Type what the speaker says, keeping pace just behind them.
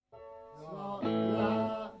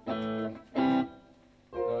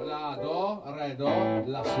Do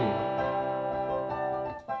la Si.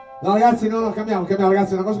 No ragazzi, no, cambiamo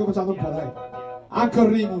ragazzi, è una cosa che facciamo un po', dai. Anche il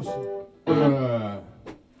Remus. Anche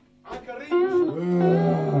il Remus.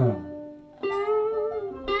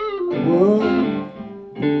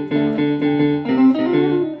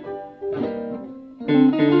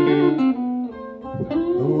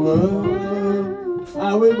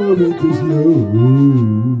 I will move it too slow.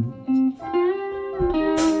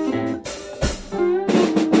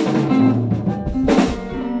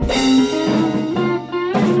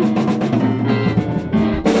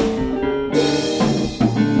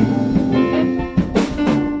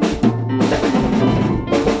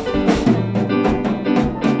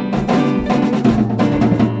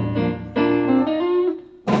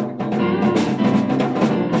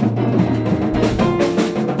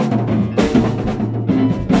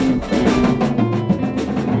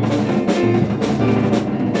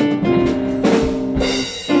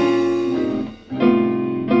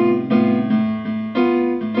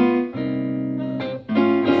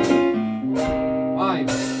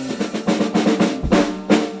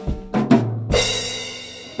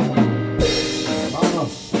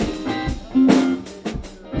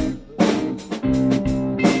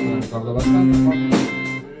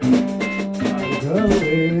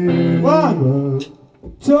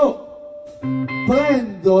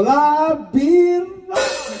 Prendo la birra.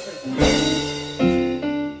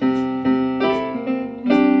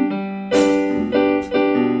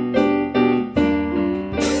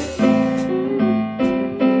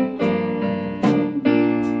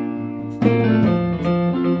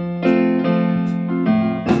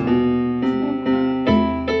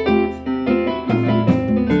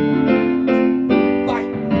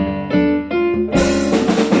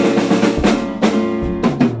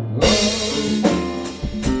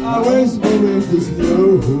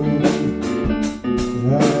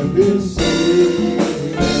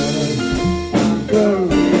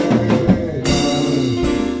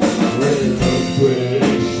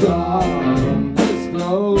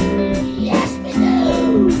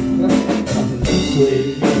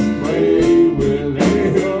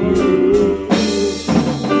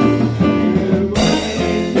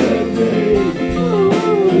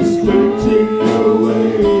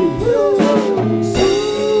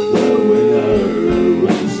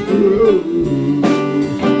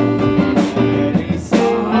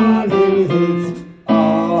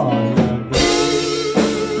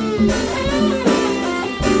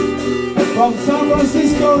 From San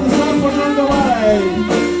Francisco to San Fernando Valley.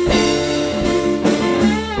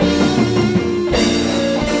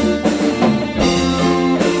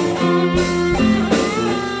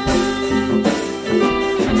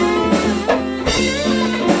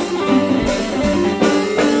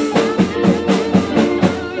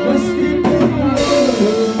 Just keep on my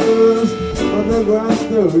orders on the grass,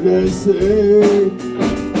 though they say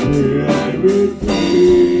I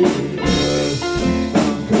repeat.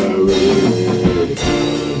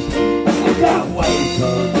 I can't wait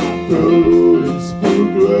till my throat is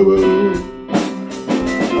screwed.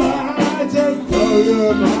 I take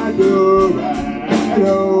for my door, I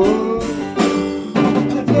know. I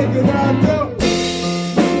take it out to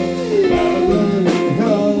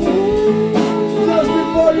hell. Just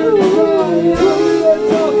before you cry, I'm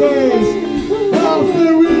talking.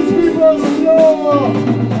 After which people slow,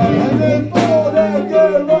 and then before they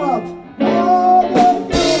give up.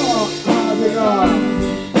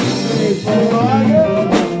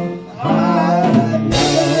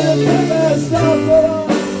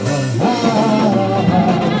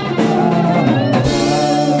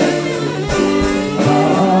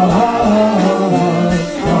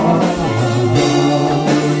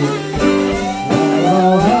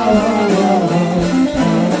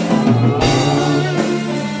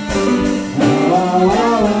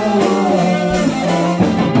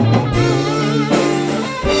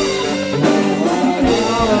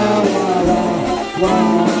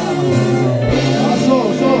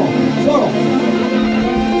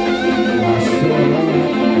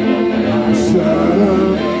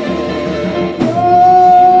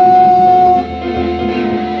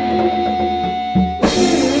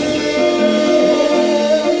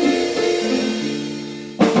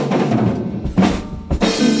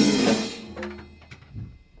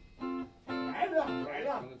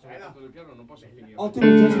 Ottimo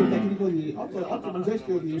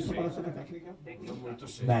gesto di preparazione tecnica.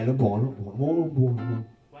 Bello, buono.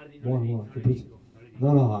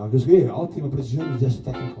 No, così, ottima precisione di gesto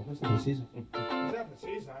tecnico, questo è preciso. È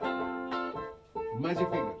precisa, Magic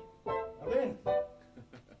Finger. Va bene.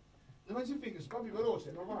 Le Magic Finger, proprio veloce,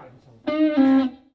 è normale, diciamo.